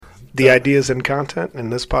The ideas and content in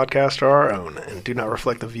this podcast are our own and do not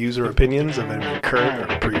reflect the views or opinions of any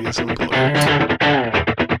current or previous employees.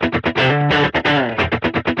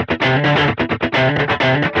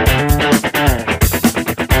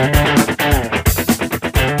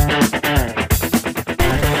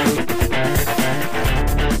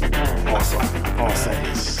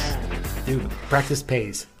 Practice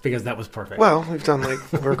pays, because that was perfect. Well, we've done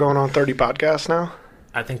we're going on 30 podcasts now.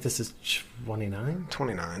 I think this is 29?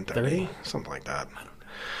 29, 30, something like that.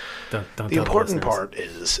 Don't the important part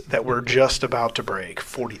is that we're just about to break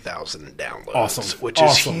 40,000 downloads. Awesome. Which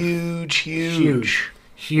is huge.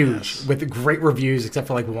 Yes. With great reviews, except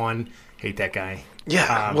for one. Hate that guy.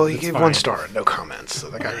 Yeah, well, he gave fine. 1 star, no comments, so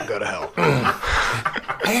that guy can go to hell.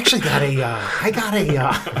 I actually got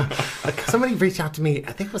somebody reached out to me,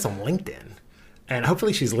 I think it was on LinkedIn. And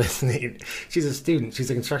hopefully she's listening. She's a student.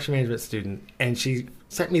 She's a construction management student. And she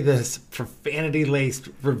sent me this profanity-laced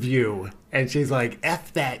review. And she's like,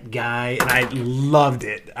 F that guy. And I loved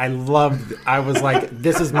it. I was like,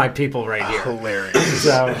 this is my people right here. Hilarious.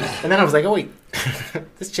 So, and then I was like, oh, wait.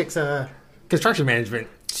 This chick's a construction management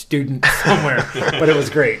student somewhere. But it was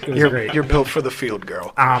great. Great. You're built for the field,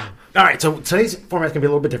 girl. All right. So today's format's going to be a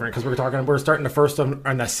little bit different because we're starting the first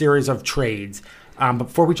on a series of trades. But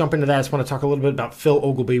before we jump into that, I just want to talk a little bit about Phil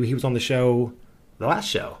Ogilvy. He was on the show, the last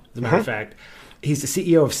show, as a matter of fact. He's the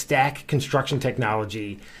CEO of Stack Construction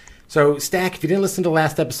Technology. So, Stack, if you didn't listen to the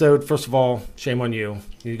last episode, first of all, shame on you.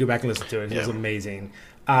 You need to go back and listen to it. It was amazing.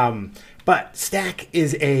 But Stack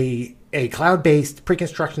is a cloud-based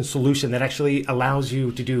pre-construction solution that actually allows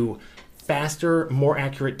you to do faster, more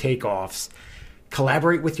accurate takeoffs,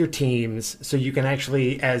 collaborate with your teams, so you can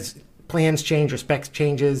actually, as plans change or specs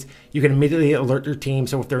changes, you can immediately alert your team.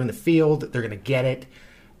 So if they're in the field, they're going to get it.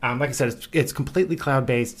 Like I said, it's completely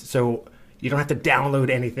cloud-based, so you don't have to download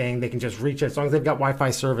anything. They can just reach it. As long as they've got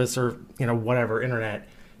Wi-Fi service or whatever, internet,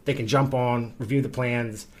 they can jump on, review the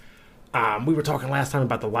plans. We were talking last time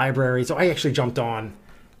about the library. So I actually jumped on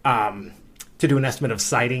to do an estimate of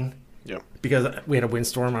siding because we had a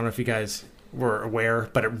windstorm. I don't know if you guys were aware,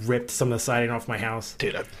 but it ripped some of the siding off my house.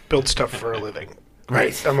 Dude, I build stuff for a living.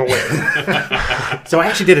 Right. I'm aware. So I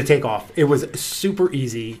actually did a takeoff. It was super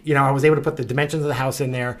easy. I was able to put the dimensions of the house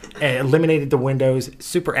in there, eliminated the windows,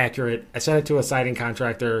 super accurate. I sent it to a siding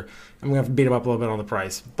contractor. I'm going to have to beat him up a little bit on the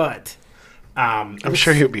price. But I'm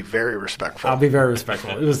sure he'll be very respectful. I'll be very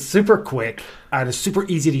respectful. It was super quick. It was super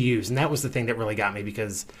easy to use. And that was the thing that really got me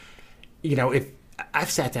because, if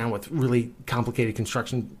I've sat down with really complicated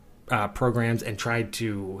construction programs and tried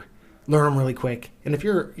to learn them really quick. And if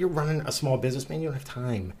you're running a small business, man, you don't have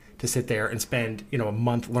time to sit there and spend, a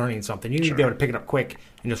month learning something. You need to be able to pick it up quick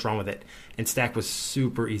and just run with it. And Stack was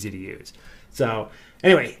super easy to use. So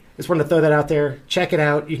anyway, just wanted to throw that out there. Check it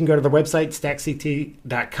out. You can go to the website,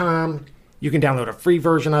 stackct.com. You can download a free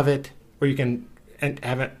version of it, or you can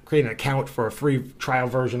create an account for a free trial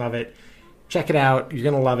version of it. Check it out. You're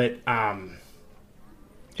going to love it. Yeah,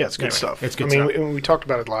 it's good stuff. It's good stuff. We talked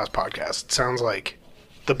about it the last podcast. It sounds like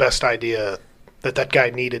the best idea that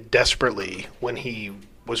guy needed desperately when he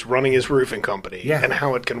was running his roofing company and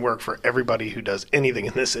how it can work for everybody who does anything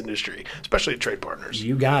in this industry, especially trade partners.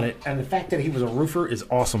 You got it. And the fact that he was a roofer is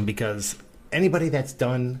awesome because anybody that's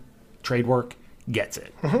done trade work gets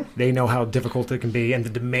it. They know how difficult it can be and the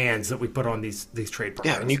demands that we put on these trade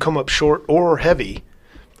partners. Yeah, and you come up short or heavy,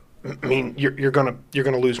 I mean, you're gonna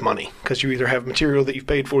lose money because you either have material that you've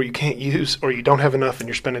paid for you can't use, or you don't have enough and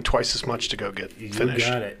you're spending twice as much to go get finished.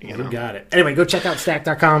 You got it. Anyway, go check out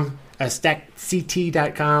stack.com,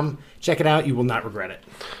 stackct.com. Check it out. You will not regret it.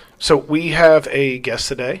 So we have a guest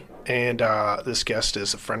today, and this guest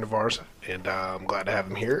is a friend of ours, and I'm glad to have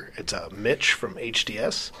him here. It's Mitch from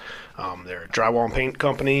HDS. They're a drywall and paint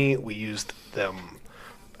company. We used them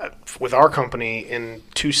with our company in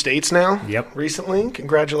 2 states now. Recently.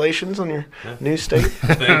 Congratulations on your new state.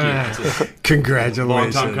 Thank you.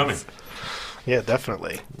 Congratulations. Long time coming. Yeah,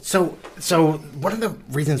 definitely. So one of the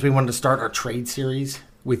reasons we wanted to start our trade series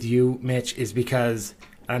with you, Mitch, is because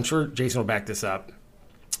I'm sure Jason will back this up.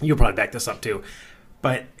 You'll probably back this up too.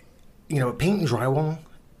 But, paint and drywall,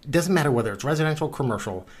 doesn't matter whether it's residential or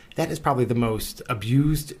commercial, that is probably the most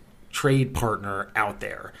abused trade partner out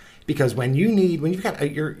there. Because when you've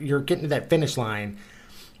got you're getting to that finish line,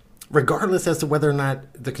 regardless as to whether or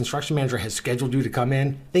not the construction manager has scheduled you to come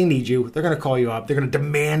in, they need you. They're going to call you up. They're going to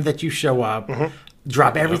demand that you show up,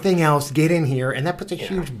 drop everything else, get in here, and that puts a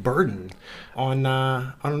huge burden on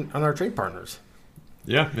our trade partners.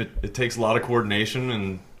 Yeah, it takes a lot of coordination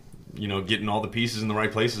and getting all the pieces in the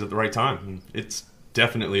right places at the right time. And it's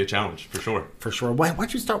definitely a challenge for sure. For sure. Why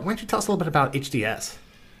don't you tell us a little bit about HDS?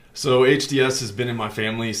 So HDS has been in my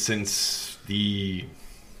family since the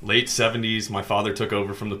late 70s. My father took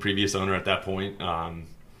over from the previous owner at that point,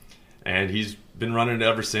 and he's been running it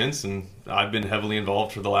ever since, and I've been heavily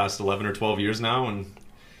involved for the last 11 or 12 years now, and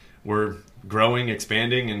we're growing,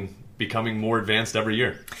 expanding, and becoming more advanced every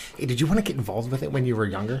year. Hey, did you want to get involved with it when you were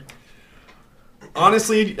younger?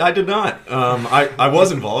 Honestly, I did not. I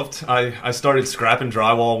was involved. I started scrapping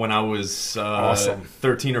drywall when I was Awesome.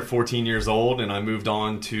 13 or 14 years old, and I moved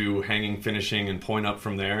on to hanging, finishing, and point up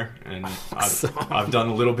from there. And Awesome. I've done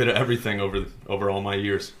a little bit of everything over all my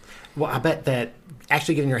years. Well, I bet that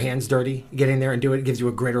actually getting your hands dirty, getting there and do it, gives you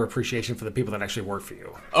a greater appreciation for the people that actually work for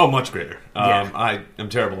you. Oh, much greater. Yeah. I am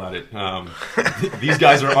terrible at it. These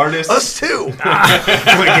guys are artists. Us too. Oh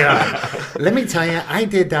my God. Let me tell you, I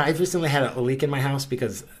did. I recently had a leak in my house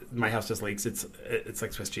because my house just leaks. It's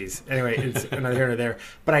like Swiss cheese. Anyway, it's another here and there.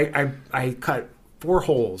 But I cut 4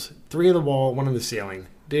 holes, 3 in the wall, 1 in the ceiling.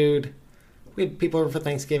 Dude, we had people over for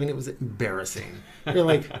Thanksgiving. It was embarrassing. You're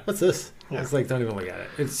like, what's this? Yeah. It's like, don't even look at it.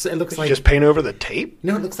 It looks like Just paint over the tape?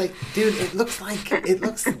 No, it looks like, dude, it looks,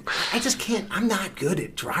 I just can't, I'm not good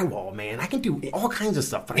at drywall, man. I can do all kinds of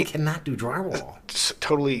stuff, but I cannot do drywall. It's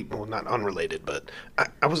totally, well, not unrelated, but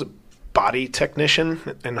I was a body technician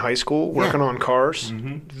in high school working on cars.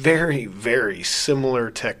 Mm-hmm. Very, very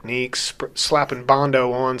similar techniques. Slapping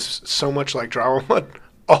Bondo on so much like drywall, but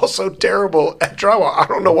also terrible at drywall. I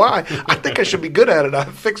don't know why. I think I should be good at it.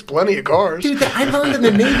 I've fixed plenty of cars. Dude, I learned in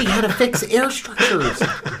the Navy how to fix air structures.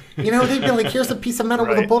 You know, they'd be like, here's a piece of metal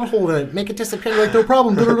with a bullet hole in it. Make it disappear. You're like, no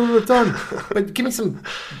problem. It's done. But give me some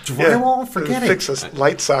drywall? Forget it. Fix a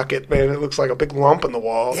light socket, man. It looks like a big lump in the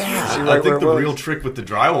wall. Yeah. See I right think the where it real was. trick with the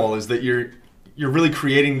drywall is that you're really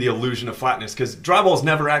creating the illusion of flatness, because drywall's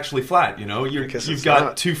never actually flat. You know, Because you've it's not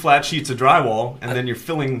not. 2 flat sheets of drywall, and then you're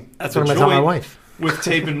filling That's the what I'm going to tell my joint wife. with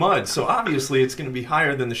tape and mud. So obviously, it's going to be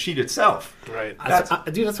higher than the sheet itself. Right.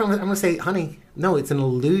 Dude, that's what I'm going to say. Honey, no, it's an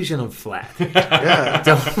illusion of flat. Yeah.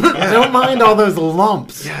 Don't mind all those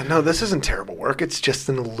lumps. Yeah, no, this isn't terrible work. It's just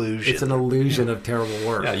an illusion. It's an illusion of terrible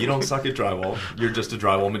work. Yeah, you don't suck at drywall. You're just a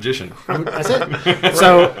drywall magician. That's it.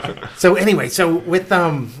 So anyway, so with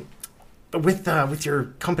your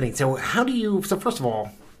company, so how do you? So first of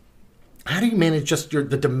all, how do you manage just your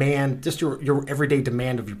everyday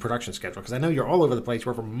demand of your production schedule? Because I know you're all over the place. You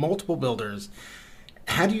work for multiple builders.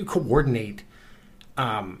 How do you coordinate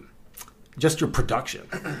just your production?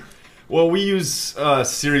 Well, we use a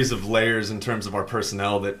series of layers in terms of our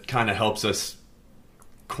personnel that kind of helps us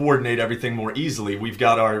coordinate everything more easily. We've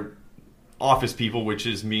got our office people, which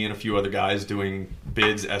is me and a few other guys, doing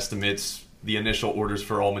bids, estimates, the initial orders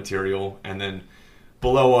for all material, and then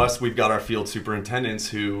below us, we've got our field superintendents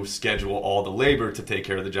who schedule all the labor to take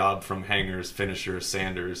care of the job, from hangers, finishers,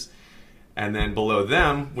 sanders. And then below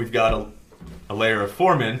them, we've got a layer of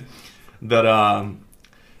foremen that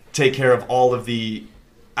take care of all of the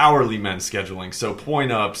hourly men scheduling. So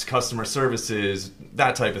point ups, customer services,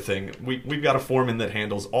 that type of thing. We've got a foreman that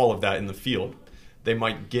handles all of that in the field. They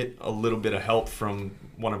might get a little bit of help from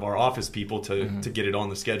one of our office people to get it on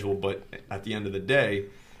the schedule, but at the end of the day,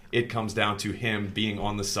 it comes down to him being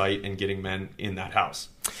on the site and getting men in that house.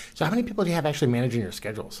 So how many people do you have actually managing your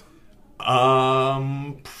schedules?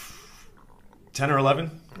 10 or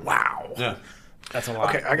 11. Wow. Yeah. That's a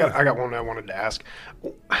lot. Okay, I got one I wanted to ask.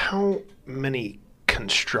 How many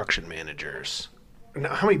construction managers,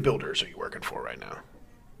 now, how many builders are you working for right now?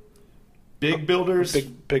 Big builders,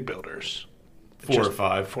 Big builders. 4 or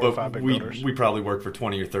 5. 4 or 5 big builders. We probably work for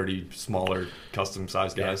 20 or 30 smaller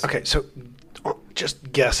custom-sized guys. Okay, so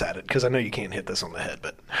just guess at it, because I know you can't hit this on the head,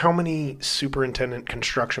 but how many superintendent,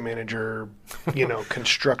 construction manager,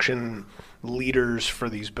 construction leaders for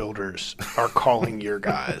these builders are calling your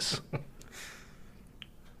guys?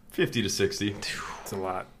 50 to 60. It's a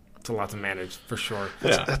lot. It's a lot to manage, for sure.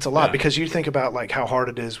 That's a lot, Yeah. because you think about like how hard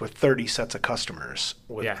it is with 30 sets of customers.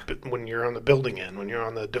 When you're on the building end, when you're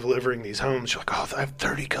on the delivering these homes, you're like, oh, I have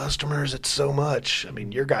 30 customers. It's so much. I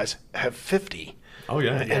mean, your guys have 50. Oh,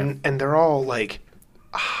 yeah. And they're all like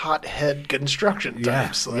hothead construction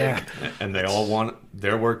types. And they all want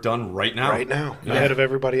their work done right now. Right now, ahead of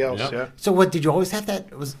everybody else. Yep. Yeah. So what, did you always have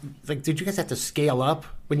that? Did you guys have to scale up?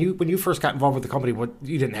 When you first got involved with the company,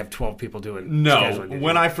 you didn't have 12 people doing No. scheduling, did you?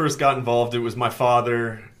 When I first got involved, it was my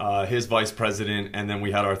father, his vice president, and then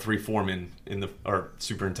we had our 3 foremen our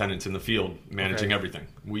superintendents in the field managing everything.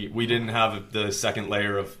 We didn't have the second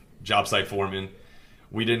layer of job site foreman.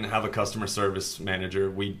 We didn't have a customer service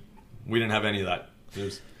manager. We didn't have any of that.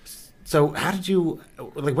 So how did you,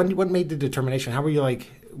 like, what made the determination? How were you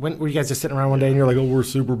like, when were you guys just sitting around one day and you're like, oh, we're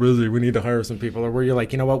super busy, we need to hire some people? Or were you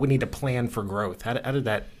like, you know what, we need to plan for growth? How did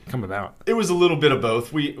that come about? It was a little bit of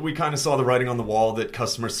both. We kind of saw the writing on the wall that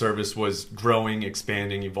customer service was growing,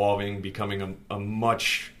 expanding, evolving, becoming a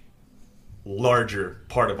much larger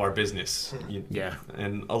part of our business. Yeah.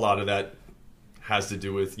 And a lot of that has to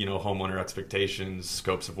do with, homeowner expectations,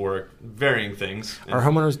 scopes of work, varying things. Are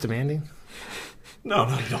homeowners demanding? No,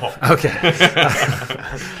 not at all. Okay.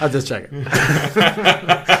 I'll just check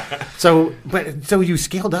it. So you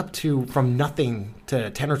scaled up from nothing to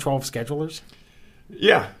 10 or 12 schedulers?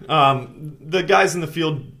 Yeah. The guys in the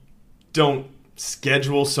field don't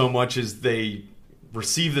schedule so much as they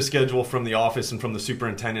receive the schedule from the office and from the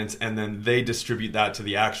superintendents, and then they distribute that to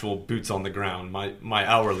the actual boots on the ground, my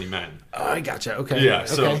hourly men. Oh, I gotcha. Okay. Yeah.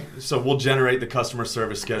 Okay. So we'll generate the customer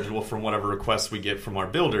service schedule from whatever requests we get from our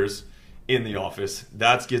builders in the office.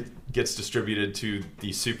 That gets distributed to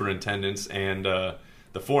the superintendents and the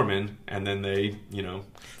foreman, and then they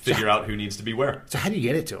figure out who needs to be where. So how do you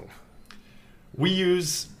get it to them? We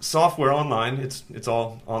use software online. It's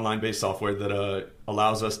all online-based software that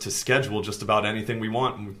allows us to schedule just about anything we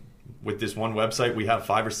want. With this one website, we have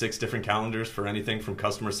 5 or 6 different calendars for anything from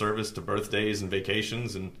customer service to birthdays and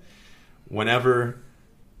vacations. And whenever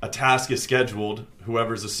a task is scheduled,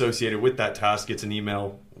 whoever's associated with that task gets an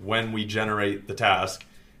email when we generate the task,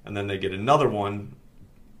 and then they get another one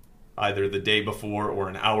either the day before or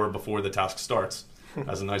an hour before the task starts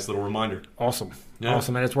as a nice little reminder. Awesome. Yeah.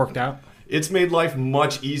 Awesome. And it's worked out? It's made life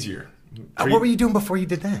much easier. What were you doing before you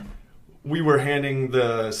did that? We were handing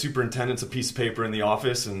the superintendents a piece of paper in the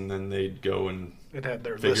office, and then they'd go and It had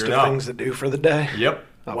their figure list it of out. things to do for the day. Yep.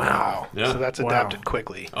 Oh, wow. Yeah. So that's Wow. adapted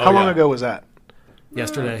quickly. Oh, How long yeah. ago was that?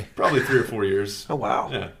 Yesterday. Probably 3 or 4 years. Oh, wow.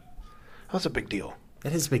 Yeah. That's a big deal.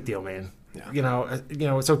 It is a big deal, man.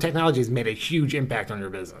 Yeah. So technology has made a huge impact on your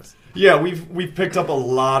business. Yeah, we've picked up a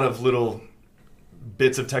lot of little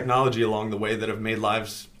bits of technology along the way that have made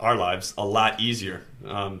our lives a lot easier.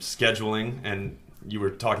 Scheduling, and you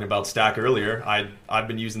were talking about Stack earlier. I've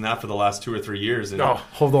been using that for the last 2 or 3 years. And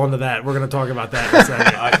Hold on to that. We're going to talk about that in a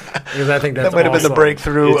second. Because I think That might have been the awesome.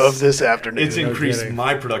 breakthrough It's- of this afternoon. It's increased kidding.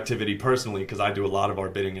 my productivity personally because I do a lot of our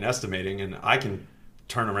bidding and estimating, and I can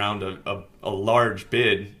turn around a large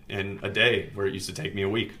bid in a day where it used to take me a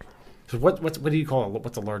week. So what do you call it?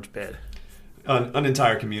 What's a large bid? An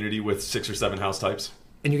entire community with 6 or 7 house types.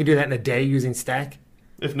 And you can do that in a day using Stack?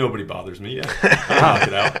 If nobody bothers me, yeah. I'll knock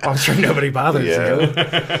it out. I'm sure nobody bothers you.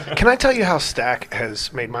 Can I tell you how Stack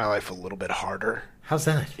has made my life a little bit harder? How's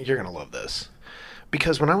that? You're going to love this.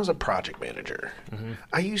 Because when I was a project manager,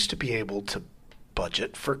 I used to be able to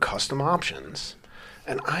budget for custom options.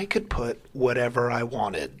 And I could put whatever I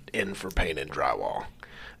wanted in for paint and drywall.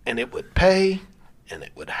 And it would pay, and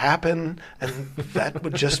it would happen, and that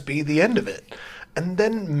would just be the end of it. And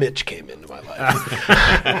then Mitch came into my life.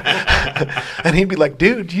 And he'd be like,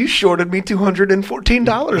 dude, you shorted me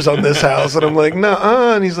 $214 on this house. And I'm like,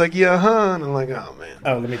 nuh-uh. And he's like, yeah, huh? And I'm like, oh, man.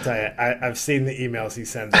 Oh, let me tell you, I've seen the emails he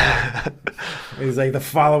sends out. He's like, the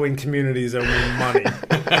following communities owe me money.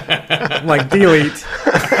 I'm like, delete.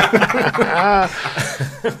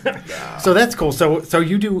 So that's cool. So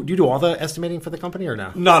you do all the estimating for the company or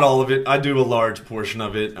no? Not all of it. I do a large portion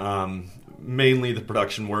of it. Mainly the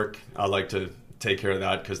production work. I like to take care of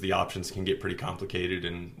that because the options can get pretty complicated,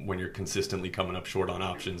 and when you're consistently coming up short on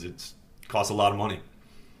options, it costs a lot of money.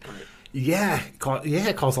 Yeah, it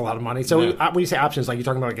costs a lot of money. So Yeah. when you say options, like you're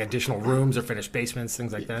talking about like additional rooms or finished basements,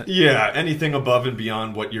 things like that? Yeah, anything above and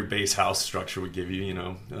beyond what your base house structure would give you.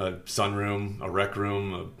 A sunroom, a rec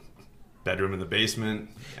room, a bedroom in the basement,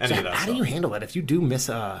 any of that How stuff. do you handle that if you do miss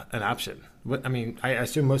an option? I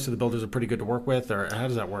assume most of the builders are pretty good to work with, or how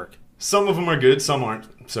does that work? Some of them are good, some aren't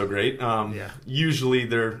so great. Yeah. Usually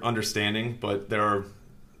they're understanding, but there are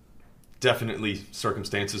definitely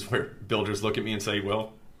circumstances where builders look at me and say,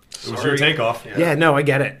 well, it was your takeoff. Yeah, no, I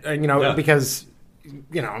get it. Yeah. Because,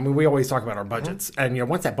 we always talk about our budgets. And,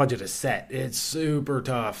 once that budget is set, it's super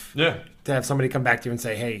tough Yeah. to have somebody come back to you and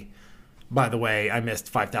say, hey, by the way, I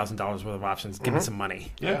missed $5,000 worth of options. Give me some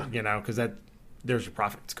money. Yeah. Because there's your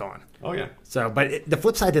profit. It's gone. Oh, yeah. So, but the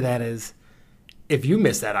flip side to that is if you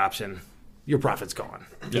miss that option, your profit's gone.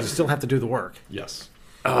 You still have to do the work. Yes.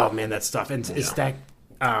 Oh, man, that's tough. And is Stack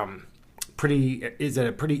is it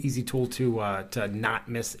a pretty easy tool to not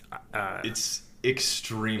miss? It's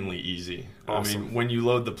extremely easy. Awesome. I mean, when you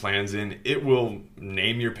load the plans in, it will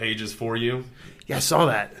name your pages for you. Yeah, I saw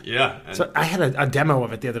that. Yeah. And So I had a demo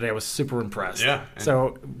of it the other day. I was super impressed. Yeah.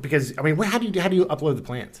 So because how do you upload the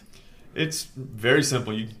plans? it's very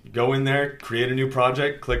simple. You go in there, create a new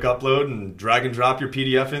project, click upload, and drag and drop your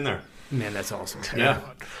PDF in there. Man, that's awesome. Yeah.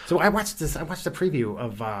 So I watched the preview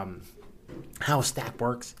of how a stack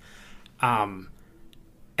works, and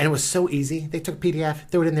it was so easy. They took a PDF,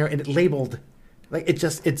 threw it in there, and it labeled. Like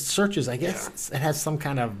it searches. I guess it has some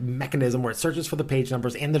kind of mechanism where it searches for the page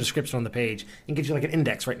numbers and the description on the page and gives you like an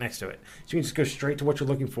index right next to it. So you can just go straight to what you're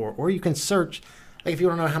looking for, or you can search. Like if you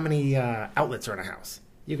don't know how many outlets are in a house,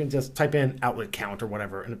 you can just type in outlet count or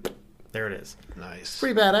whatever, and there it is. Nice.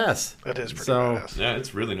 Pretty badass. That is pretty badass. Yeah,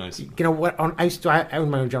 it's really nice. You know what? I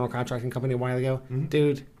owned my own general contracting company a while ago. Mm-hmm.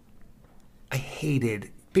 Dude, I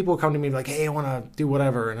hated. People would come to me like, hey, I want to do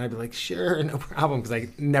whatever. And I'd be like, sure, no problem. Because I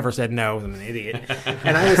never said no. I'm an idiot.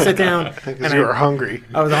 And I would sit down. Because you were hungry.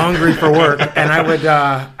 I was hungry for work. And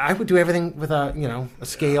I would do everything with a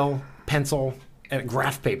scale, pencil, and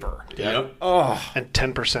graph paper. Yep. Oh. And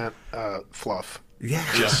 10% fluff. Yeah.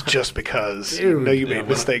 Just because Dude. you know you made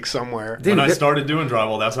mistakes somewhere. When I started doing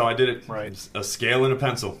drywall, that's how I did it. Right. A scale and a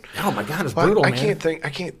pencil. Oh, my God. It's brutal, man. I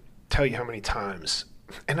can't tell you how many times.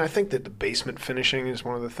 And I think that the basement finishing is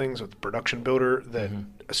one of the things with the production builder that,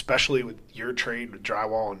 especially with your trade, with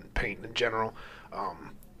drywall and paint in general,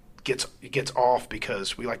 gets off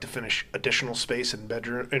because we like to finish additional space in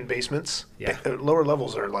basements. Yeah. Lower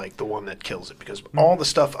levels are like the one that kills it because all the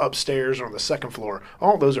stuff upstairs or on the second floor,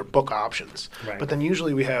 all those are book options. Right. But then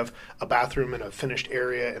usually we have a bathroom and a finished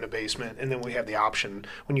area in a basement, and then we have the option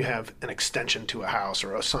when you have an extension to a house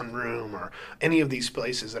or a sunroom or any of these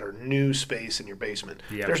places that are new space in your basement.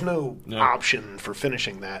 Yep. There's no option for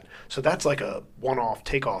finishing that. So that's like a one-off,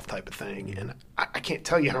 take-off type of thing. And I can't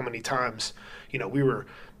tell you how many times,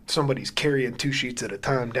 somebody's carrying 2 sheets at a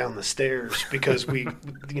time down the stairs because the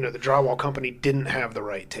drywall company didn't have the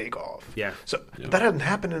right takeoff. Yeah. So that hasn't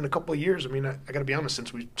happened in a couple of years. I mean, I got to be honest,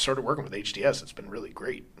 since we started working with HDS, it's been really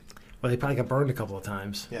great. Well, they probably got burned a couple of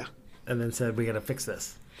times. Yeah. And then said, we got to fix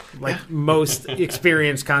this. Like most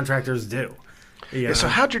experienced contractors do. Yeah, so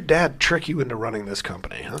how'd your dad trick you into running this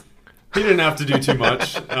company, huh? He didn't have to do too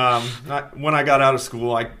much. When I got out of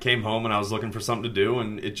school, I came home and I was looking for something to do,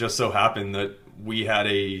 and it just so happened that we had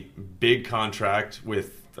a big contract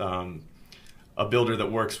with a builder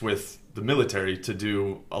that works with the military to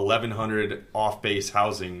do 1,100 off-base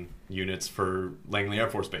housing units for Langley Air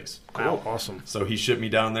Force Base. Wow, awesome. So he shipped me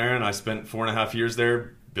down there, and I spent 4.5 years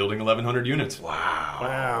there building 1,100 units.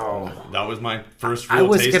 Wow. That was my first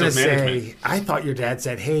real taste of management. Say, I thought your dad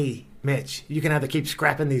said, hey, Mitch, you can either keep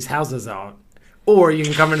scrapping these houses out, or you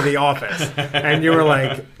can come into the office. And you were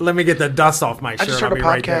like, let me get the dust off my shirt. I just heard a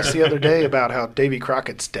podcast the other day about how Davy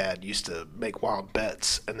Crockett's dad used to make wild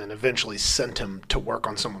bets and then eventually sent him to work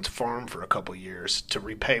on someone's farm for a couple years to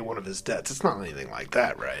repay one of his debts. It's not anything like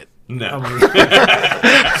that, right? No.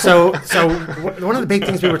 So one of the big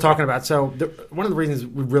things we were talking about, one of the reasons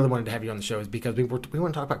we really wanted to have you on the show is because we want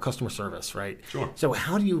to talk about customer service, right? Sure. So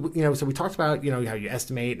how do you, so we talked about, how you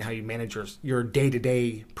estimate and how you manage your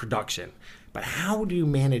day-to-day production. But how do you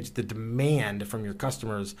manage the demand from your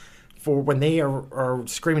customers for when they are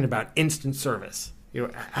screaming about instant service?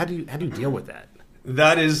 How do you deal with that?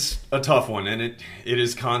 That is a tough one, and it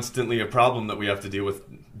is constantly a problem that we have to deal with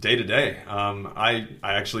day to day. I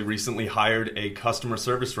actually recently hired a customer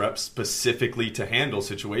service rep specifically to handle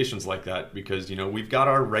situations like that because, we've got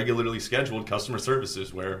our regularly scheduled customer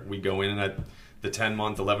services where we go in at the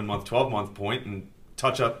 10-month, 11-month, 12-month point and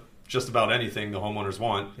touch up just about anything the homeowners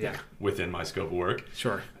want within my scope of work.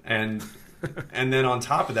 Sure. And then on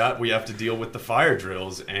top of that, we have to deal with the fire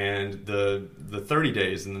drills and the 30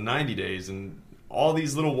 days and the 90 days and all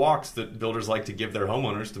these little walks that builders like to give their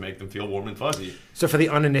homeowners to make them feel warm and fuzzy. So for the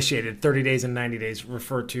uninitiated, 30 days and 90 days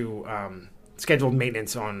refer to scheduled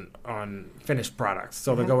maintenance on finished products.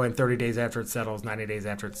 So they'll go in 30 days after it settles, 90 days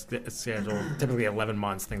after it's scheduled, typically 11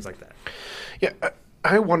 months, things like that. Yeah,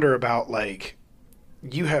 I wonder about,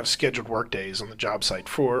 you have scheduled work days on the job site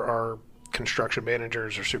for our construction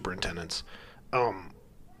managers or superintendents. And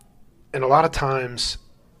a lot of times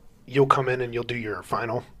you'll come in and you'll do your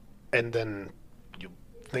final, and then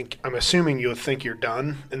I'm assuming you'll think you're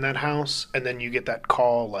done in that house, and then you get that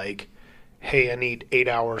call like, hey, I need 8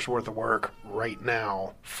 hours worth of work right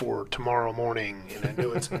now for tomorrow morning, and I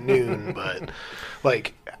know it's noon, but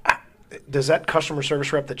does that customer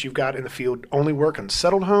service rep that you've got in the field only work on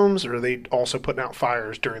settled homes, or are they also putting out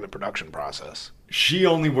fires during the production process? She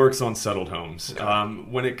only works on settled homes. Okay.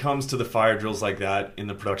 When it comes to the fire drills like that in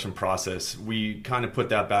the production process, we kind of put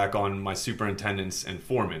that back on my superintendents and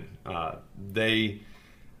foremen. They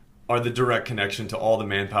are the direct connection to all the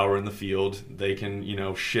manpower in the field. They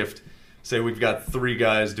can, shift. Say we've got 3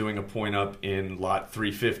 guys doing a point up in lot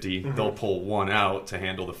 350. Mm-hmm. They'll pull 1 out to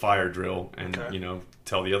handle the fire drill and,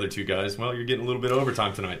 tell the other 2 guys, well, you're getting a little bit of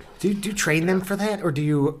overtime tonight. Do you train them for that, or do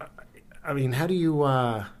you I mean, how do you?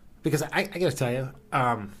 Because I got to tell you,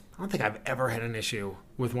 I don't think I've ever had an issue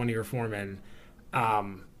with one of your foremen.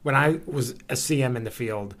 When I was a CM in the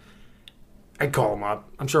field, I'd call him up.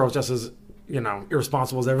 I'm sure I was just as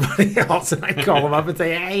irresponsible as everybody else, and I'd call him up and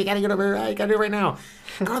say, "Hey, you got to get over here. You got to do it right now."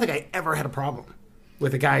 I don't think I ever had a problem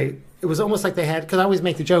with a guy. It was almost like they had, because I always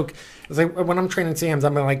make the joke. It's like when I'm training CMs,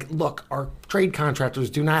 I'm like, look, our trade contractors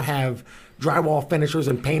do not have drywall finishers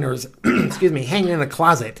and painters, excuse me, hanging in a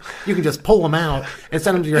closet. You can just pull them out and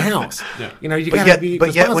send them to your house. Yeah. You got to be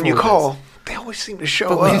But yet, when you call, they always seem to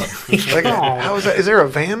show up. Like, how is that? Is there a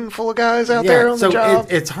van full of guys out there on the job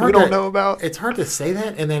it's hard we don't know about? It's hard to say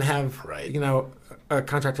that and then have, a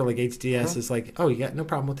contractor like HDS is like, oh, you got no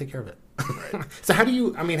problem, we'll take care of it. Right. So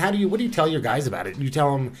what do you tell your guys about it? You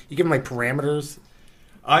tell them, you give them like parameters?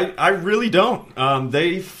 I really don't.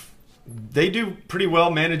 They do pretty well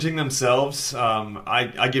managing themselves.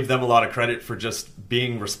 I give them a lot of credit for just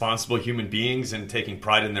being responsible human beings and taking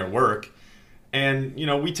pride in their work. And,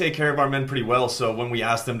 we take care of our men pretty well, so when we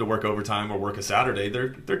ask them to work overtime or work a Saturday,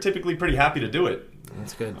 they're typically pretty happy to do it.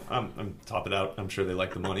 That's good. I'm top it out. I'm sure they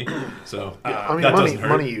like the money. So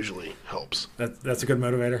money usually helps. That's a good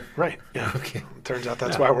motivator. Right. Yeah. Okay. Turns out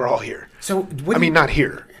that's why we're all here. So not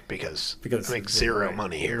here because I make zero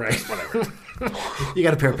money here. Right. Whatever. You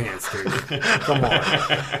got a pair of pants, dude. Come on.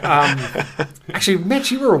 Actually,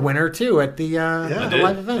 Mitch, you were a winner too at the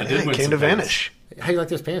live event. I did win came to Vanish. How do you like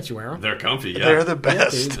those pants you wear them? They're comfy. Yeah. They're the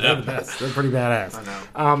best. They're the best. They're pretty badass. I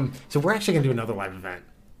know. So we're actually gonna do another live event.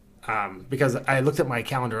 Because I looked at my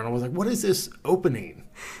calendar and I was like, what is this opening?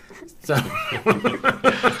 So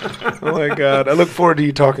oh my God. I look forward to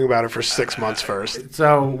you talking about it for 6 months first.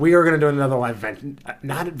 So we are going to do another live event.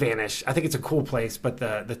 Not at Vanish. I think it's a cool place, but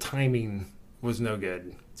the timing was no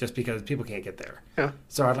good just because people can't get there. Yeah.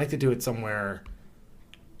 So I'd like to do it somewhere.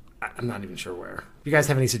 I'm not even sure where. If you guys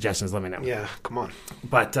have any suggestions, let me know. Yeah, come on.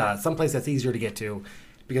 But someplace that's easier to get to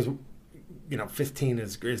because, 15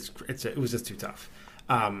 it was just too tough.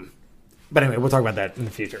 But anyway, we'll talk about that in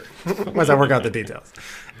the future once I work out the details.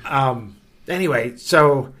 Anyway,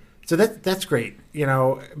 so that's great,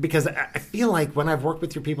 because I feel like when I've worked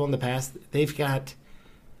with your people in the past, they've got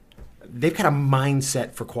a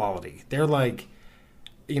mindset for quality. They're like,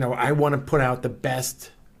 I want to put out the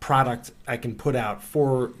best product I can put out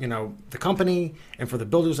for, the company and for the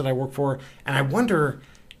builders that I work for. And I wonder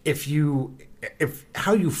if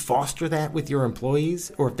how you foster that with your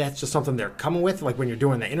employees, or if that's just something they're coming with, like when you're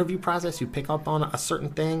doing the interview process, you pick up on a certain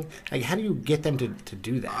thing. Like, how do you get them to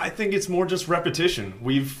do that? I think it's more just repetition.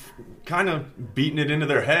 We've kind of beaten it into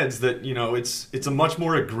their heads that, it's a much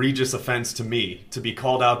more egregious offense to me to be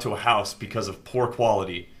called out to a house because of poor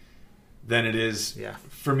quality than it is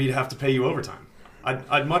for me to have to pay you overtime.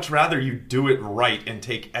 I'd much rather you do it right and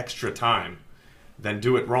take extra time than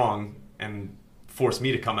do it wrong and force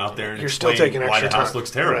me to come out there and explain why the house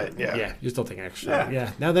looks terrible. Right, yeah, you're still taking extra.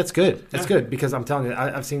 Yeah. No, that's good. That's good because I'm telling you,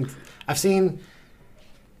 I've seen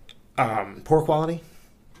poor quality,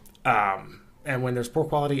 and when there's poor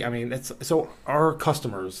quality, I mean, so our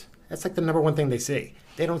customers. That's like the number one thing they see.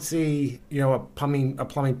 They don't see, a plumbing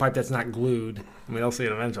pipe that's not glued. I mean, they'll see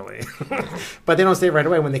it eventually, but they don't see it right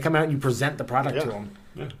away when they come out and you present the product to them.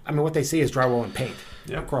 Yeah. I mean, what they see is drywall and paint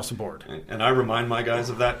across the board. And I remind my guys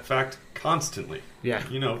of that fact constantly. Yeah.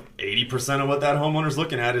 80% of what that homeowner's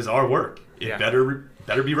looking at is our work. It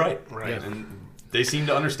better be right. Right. Yeah. And they seem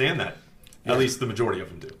to understand that. At least the majority of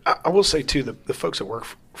them do. I will say, too, the folks that work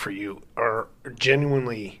for you are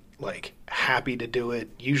genuinely, happy to do it,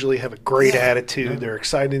 usually have a great attitude. They're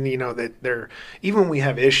excited, that they're, even when we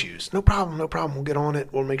have issues, no problem, we'll get on it.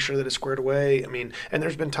 We'll make sure that it's squared away. I mean, and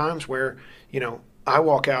there's been times where, I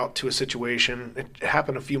walk out to a situation, it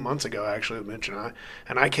happened a few months ago, actually, with Mitch and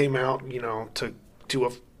I came out, to do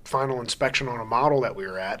a final inspection on a model that we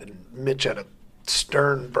were at, and Mitch had a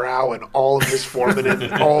stern brow and all of his foremen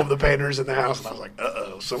and all of the painters in the house, and I was like,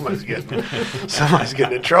 uh-oh, somebody's getting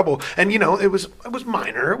in trouble. And it was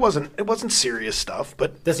minor. It wasn't serious stuff,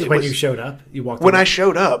 but this is when you showed up. You walked when I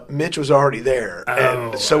showed up, Mitch was already there,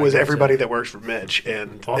 and so was everybody that works for Mitch.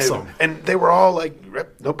 And awesome. They were all like,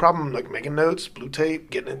 no problem, making notes, blue tape,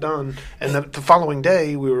 getting it done. And the following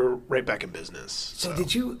day, we were right back in business. So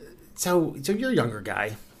did you? So you're a younger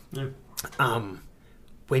guy. Yeah.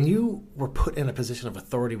 When you were put in a position of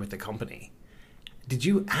authority with the company,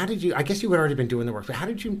 how did you, I guess you had already been doing the work, but how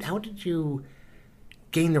did you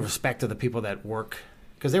gain the respect of the people that work?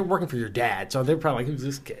 Because they were working for your dad, so they're probably like, who's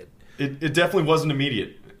this kid? It definitely wasn't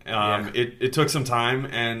immediate. It took some time,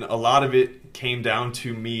 and a lot of it came down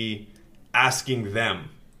to me asking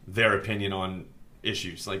them their opinion on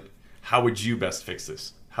issues. Like, how would you best fix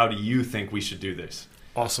this? How do you think we should do this?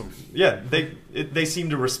 Awesome. Yeah, they seemed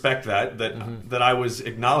to respect that I was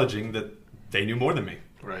acknowledging that they knew more than me.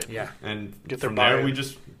 Right. Yeah. And Get their from there, buy-in.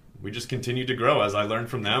 we just continued to grow. As I learned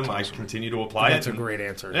from them, I continue to apply That's it. a great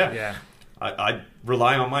answer. Yeah. Yeah. I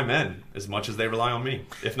rely on my men as much as they rely on me,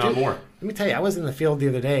 if not more. Let me tell you, I was in the field the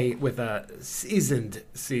other day with a seasoned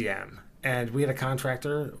CM, and we had a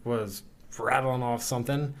contractor was rattling off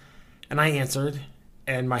something, and I answered,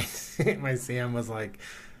 and my my CM was like,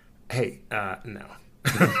 "Hey, no,"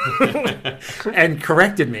 and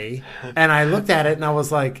corrected me, and I looked at it and I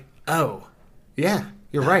was like, "Oh, yeah,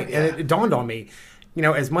 you're right," and it dawned on me,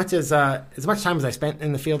 as much time as I spent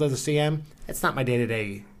in the field as a CM, it's not my day to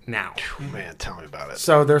day now. Man, tell me about it.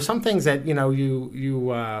 So there's some things that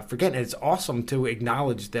you forget, and it's awesome to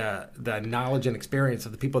acknowledge the knowledge and experience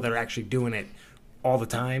of the people that are actually doing it all the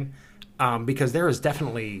time, because there is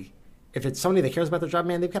definitely, if it's somebody that cares about their job,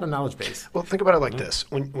 man, they've got a knowledge base. Well, think about it like this: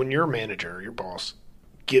 when your manager, your boss,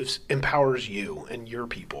 empowers you and your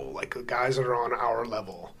people, like the guys that are on our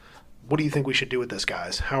level. What do you think we should do with this,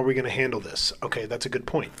 guys? How are we going to handle this? Okay, that's a good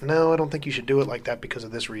point. No, I don't think you should do it like that because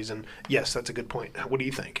of this reason. Yes, that's a good point. What do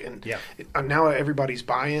you think? And now everybody's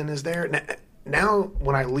buy-in is there. Now,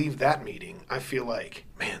 when I leave that meeting, I feel like,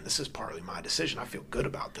 man, this is partly my decision. I feel good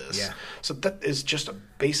about this. Yeah. So that is just a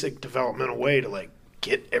basic developmental way to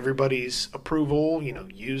get everybody's approval.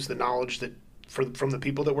 Use the knowledge that from the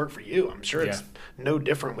people that work for you. I'm sure it's no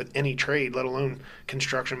different with any trade, let alone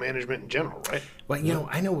construction management in general, right? Well,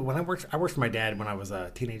 I know when I worked for my dad when I was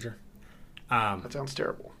a teenager. That sounds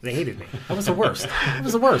terrible. They hated me. I was the worst. I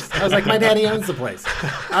was the worst. I was like, my daddy owns the place.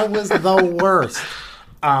 I was the worst.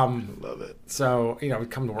 Love it. So, we'd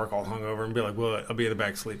come to work all hungover and be like, well, I'll be in the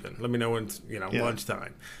back sleeping. Let me know when it's,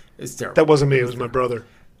 lunchtime. It's terrible. That wasn't me. It was my brother.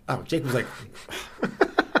 Oh, Jake was like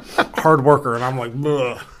hard worker, and I'm like,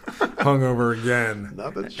 ugh, hungover again.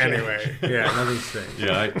 Nothing's changed. Anyway, nothing's changed.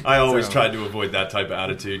 Yeah, I always tried to avoid that type of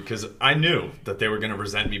attitude because I knew that they were going to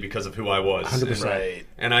resent me because of who I was. 100%. Right.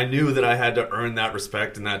 And I knew that I had to earn that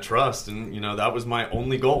respect and that trust, and that was my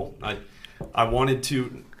only goal. I wanted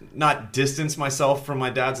to not distance myself from my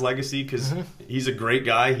dad's legacy because he's a great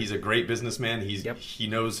guy, he's a great businessman, he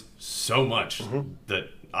knows so much that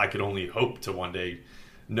I could only hope to one day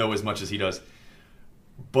know as much as he does.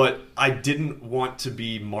 But I didn't want to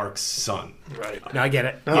be Mark's son. Right. No, I get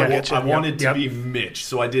it. I wanted to be Mitch,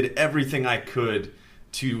 so I did everything I could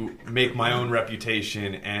to make my own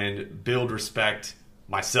reputation and build respect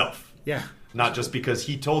myself. Yeah. Not just because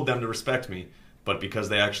he told them to respect me, but because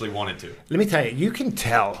they actually wanted to. Let me tell you, you can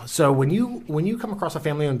tell. So when you come across a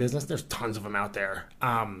family-owned business, there's tons of them out there.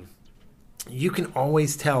 You can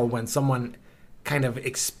always tell when someone kind of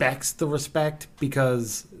expects the respect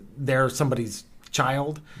because they're somebody's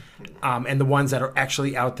child, and the ones that are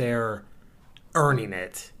actually out there earning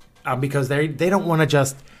it, because they don't want to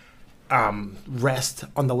just rest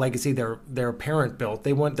on the legacy their parent built.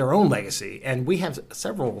 They want their own legacy, and we have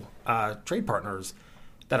several trade partners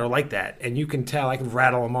that are like that, and you can tell. I can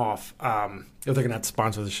rattle them off. If they're gonna have to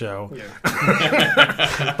sponsor the show,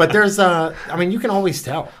 but there's you can always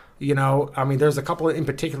tell. There's a couple in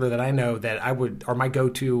particular that I know that are my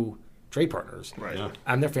go-to trade partners. Right.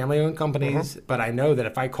 Yeah. They're family-owned companies, but I know that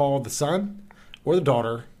if I call the son or the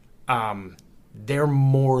daughter, they're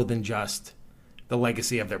more than just the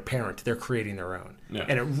legacy of their parent. They're creating their own. Yeah.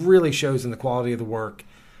 And it really shows in the quality of the work.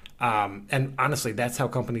 And honestly, that's how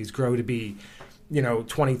companies grow to be,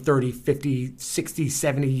 20, 30, 50, 60,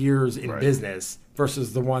 70 years in business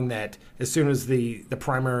versus the one that as soon as the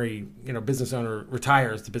primary, business owner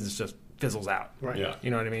retires, the business just fizzles out. Right. Yeah.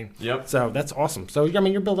 You know what I mean? Yep. So that's awesome. So,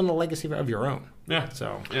 you're building a legacy of your own. Yeah.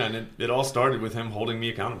 So. Yeah, and it all started with him holding me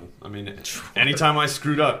accountable. Anytime I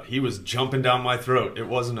screwed up, he was jumping down my throat. It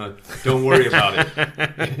wasn't don't worry about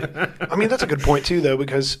it. That's a good point, too, though,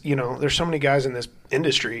 because, there's so many guys in this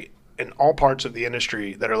industry, in all parts of the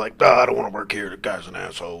industry, that are like, I don't want to work here. The guy's an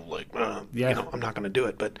asshole. I'm not going to do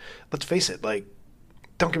it. But let's face it,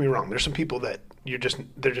 don't get me wrong. There's some people that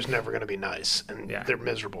they're just never going to be nice, and they're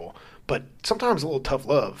miserable. But sometimes a little tough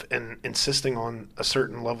love and insisting on a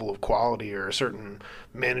certain level of quality or a certain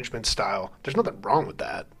management style, there's nothing wrong with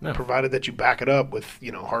that, provided that you back it up with,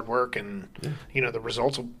 hard work and, the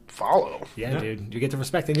results will follow. Yeah, dude. You get the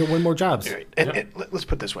respect and you'll win more jobs. Right. And let's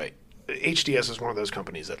put it this way. HDS is one of those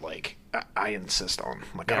companies that, I insist on.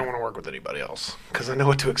 I don't want to work with anybody else because I know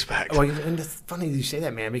what to expect. Well, and it's funny you say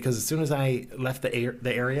that, man, because as soon as I left the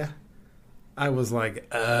area, I was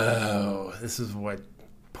like, oh, this is what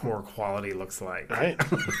poor quality looks like. Right.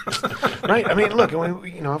 Right. Look,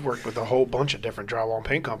 I've worked with a whole bunch of different drywall and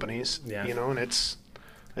paint companies, and it's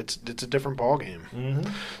a different ballgame.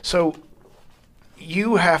 Mm-hmm. So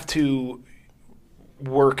you have to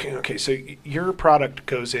working, okay, so your product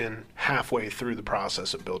goes in halfway through the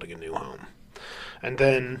process of building a new home. And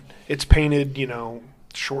then it's painted,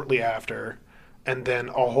 shortly after, and then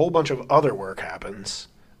a whole bunch of other work happens.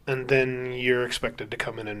 And then you're expected to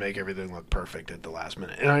come in and make everything look perfect at the last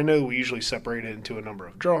minute. And I know we usually separate it into a number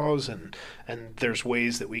of draws, and there's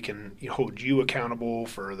ways that we can hold you accountable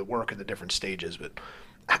for the work at the different stages. But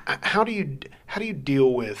how do you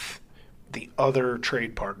deal with the other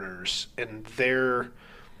trade partners and their,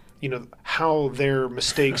 how their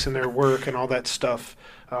mistakes in their work and all that stuff,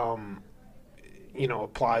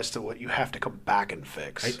 applies to what you have to come back and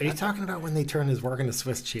fix? Are you talking about when they turn his work into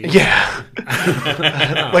Swiss cheese? Yeah.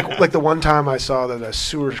 like the one time I saw that a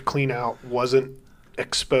sewer clean out wasn't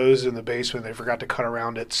exposed in the basement. They forgot to cut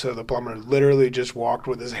around it, so the plumber literally just walked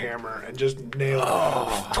with his hammer and just nailed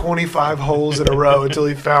 25 holes in a row until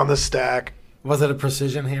he found the stack. Was it a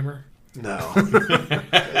precision hammer? No.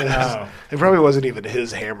 It probably wasn't even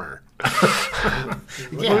his hammer.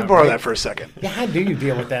 Let me borrow that for a second. Yeah, how do you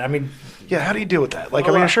deal with that? I mean... Yeah, how do you deal with that?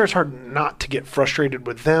 I'm sure it's hard not to get frustrated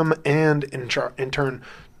with them and in turn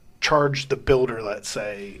charge the builder, let's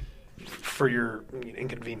say, for your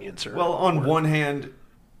inconvenience. On one hand,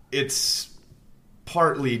 it's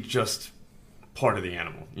partly just part of the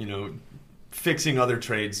animal. Fixing other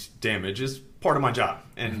trades' damage is part of my job.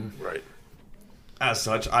 And right. As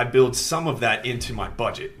such, I build some of that into my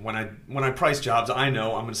budget. When I price jobs, I know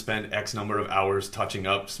I'm going to spend X number of hours touching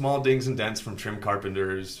up small dings and dents from trim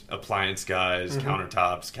carpenters, appliance guys,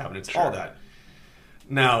 countertops, cabinets, all that.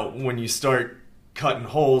 Now, when you start cutting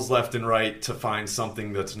holes left and right to find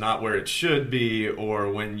something that's not where it should be,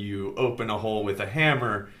 or when you open a hole with a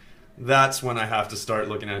hammer, that's when I have to start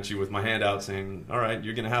looking at you with my hand out saying, all right,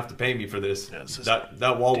 you're going to have to pay me for this. Yeah,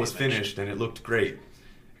 that wall was finished and it looked great.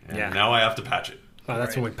 And now I have to patch it. Well,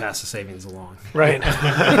 that's when we pass the savings along. Right.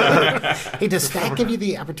 Hey, does Stack give you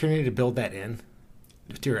the opportunity to build that in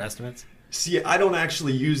to your estimates? See, I don't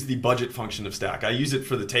actually use the budget function of Stack. I use it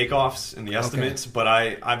for the takeoffs and the estimates, but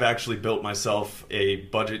I've actually built myself a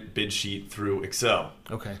budget bid sheet through Excel.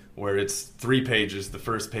 Okay. Where it's 3 pages. The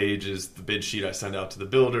first page is the bid sheet I send out to the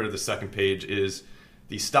builder. The second page is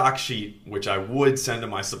the stock sheet, which I would send to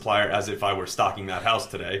my supplier as if I were stocking that house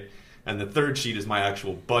today. And the third sheet is my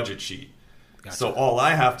actual budget sheet. Gotcha. So all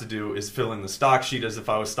I have to do is fill in the stock sheet as if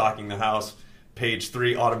I was stocking the house. Page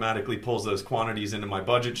 3 automatically pulls those quantities into my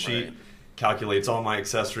budget sheet, calculates all my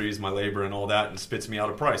accessories, my labor, and all that, and spits me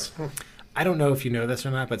out a price. I don't know if you know this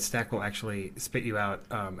or not, but Stack will actually spit you out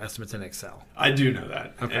estimates in Excel. I do know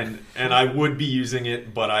that. Okay. And I would be using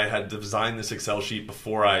it, but I had designed this Excel sheet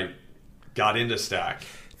before I got into Stack.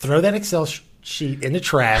 Throw that Excel sheet in the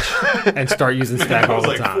trash and start using Stack all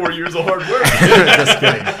the time. It was like 4 years of hard work. Just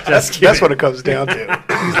kidding. That's what it comes down to.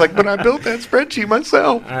 He's like, but I built that spreadsheet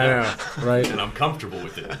myself. I know, right? And I'm comfortable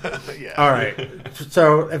with it. Yeah. All right.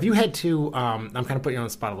 So if you had to, I'm kind of putting you on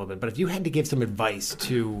the spot a little bit, but if you had to give some advice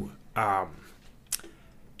to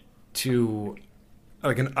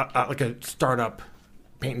like a startup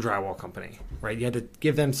paint and drywall company, right? You had to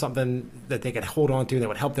give them something that they could hold on to that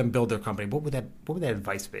would help them build their company. What would that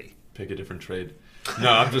advice be? Pick a different trade. No,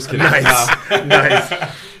 I'm just kidding.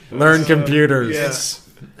 Nice. Learn computers. It's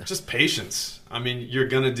just patience. I mean, you're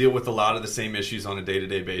going to deal with a lot of the same issues on a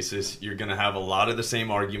day-to-day basis. You're going to have a lot of the same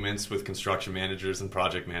arguments with construction managers and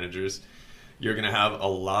project managers. You're going to have a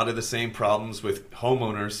lot of the same problems with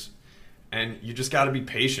homeowners, and you just got to be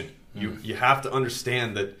patient. You have to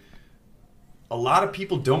understand that a lot of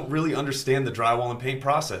people don't really understand the drywall and paint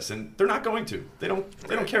process, and they're not going to. They don't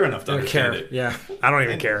care enough to understand it. Yeah, I don't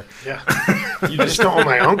even care. Yeah, you just don't want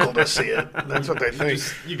my uncle to see it. That's what they think.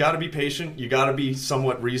 You got to be patient. You got to be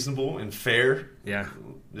somewhat reasonable and fair. Yeah,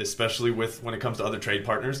 especially when it comes to other trade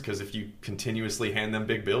partners, because if you continuously hand them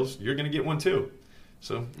big bills, you're going to get one too.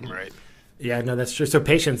 So right. Yeah, no, that's true. So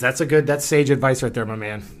patience. That's sage advice right there, my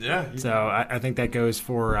man. Yeah. So I think that goes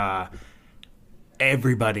for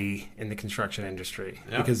everybody in the construction industry,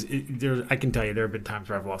 because I can tell you there have been times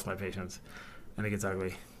where I've lost my patience. I think it's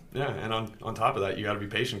ugly. Yeah, and on top of that, you got to be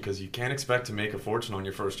patient because you can't expect to make a fortune on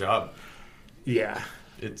your first job. Yeah,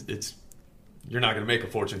 it's you're not going to make a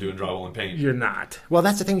fortune doing drywall and paint. You're not. Well,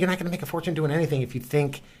 that's the thing. You're not going to make a fortune doing anything if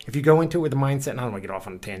you go into it with the mindset. And I don't want to get off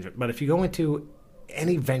on a tangent, but if you go into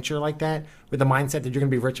any venture like that with the mindset that you're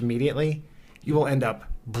going to be rich immediately, you will end up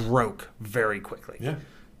broke very quickly. Yeah.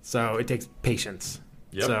 So it takes patience.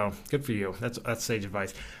 Yep. So good for you. That's sage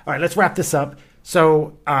advice. All right, let's wrap this up.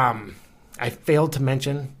 So I failed to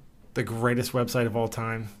mention the greatest website of all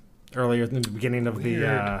time earlier in the beginning of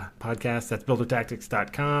the podcast. That's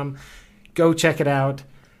buildertactics.com. Go check it out.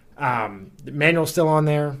 The manual's still on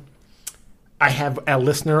there. I have a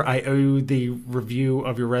listener. I owe you the review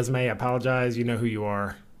of your resume. I apologize. You know who you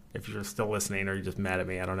are. If you're still listening or you're just mad at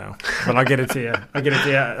me, I don't know. But I'll get it to you. I'll get it to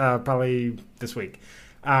you probably this week.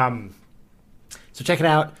 So check it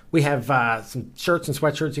out. We have some shirts and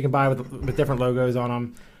sweatshirts you can buy with different logos on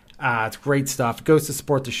them. It's great stuff. It goes to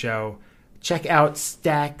support the show. Check out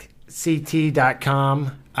stackct.com.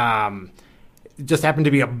 It just happened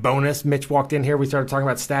to be a bonus. Mitch walked in here. We started talking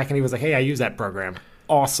about Stack, and he was like, hey, I use that program.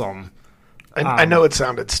 Awesome. I know it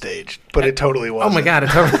sounded staged, but it totally wasn't. Oh, my God. It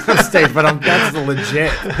totally was staged, but that's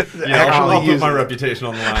legit. Yeah, I'll put my reputation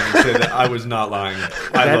on the line and say that I was not lying.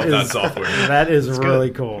 I love that software. That is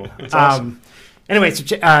really cool. That's awesome. Anyway, so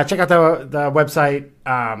check out the website.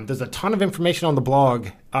 There's a ton of information on the blog.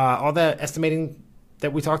 All the estimating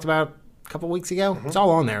that we talked about a couple weeks ago, it's all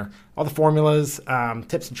on there. All the formulas,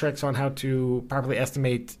 tips and tricks on how to properly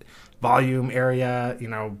estimate volume, area,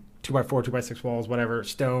 2x4, 2x6 walls, whatever,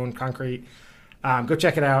 stone, concrete. Go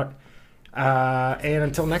check it out. And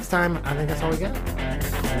until next time, I think that's all we got. Thanks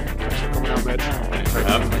for coming out, Mitch. Thanks for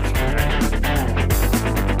having me.